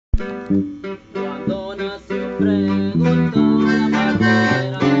Cuando nació preguntó la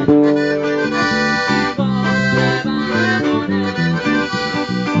partera ¿cómo le van a poner?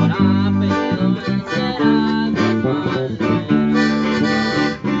 Por apellido él será González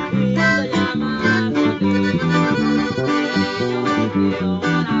y se llama Poli. El niño tío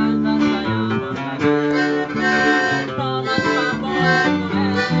Miranda se llama Javier. No más va a poder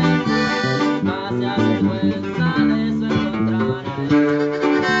comer, más se avergüenza de su encontrar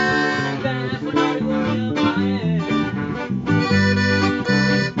que fue un orgullo para él.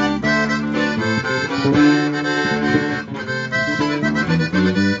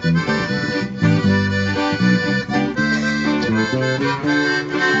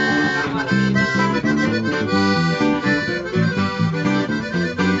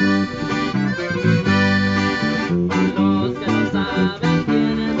 Los que no saben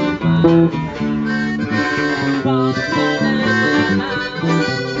quién es Omar, pónganle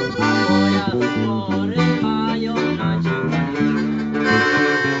apoyados por el mayo Nacho y amigos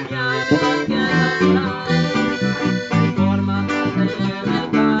que adorar en forma de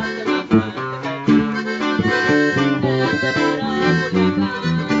el parque La Fuente. Este puro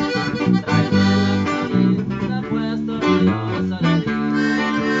Culiacán trae feliz, se ha puesto orgulloso de ti.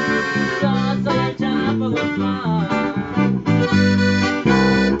 Yo soy el Chapo Guzmán.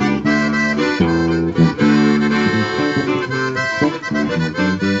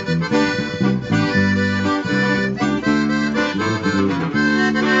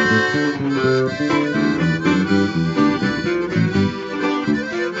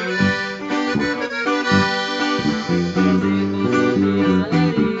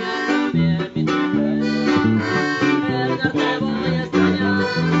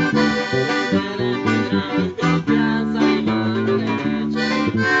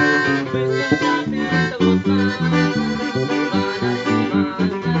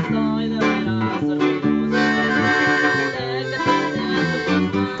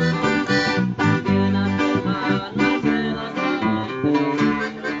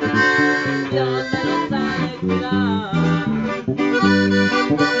 Dios me los ha de cuidar.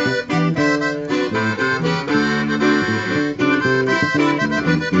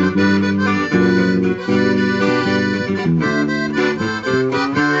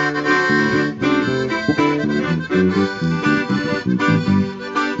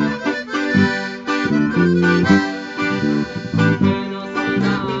 Que no se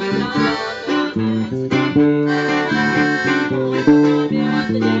vaya otra vez de aquí. Muy poco me va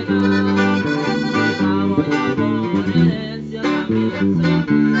a llegar. La voy a por herencia también se la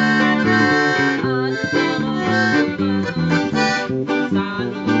pide. Años de amor y paz.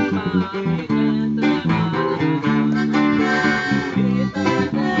 Saludos para mi gente de Guadalajara y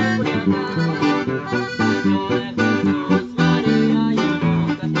también de Culiacán. Yo de Jesús María yo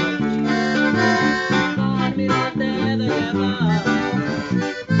nunca estoy triste. Con mi bote de guerra.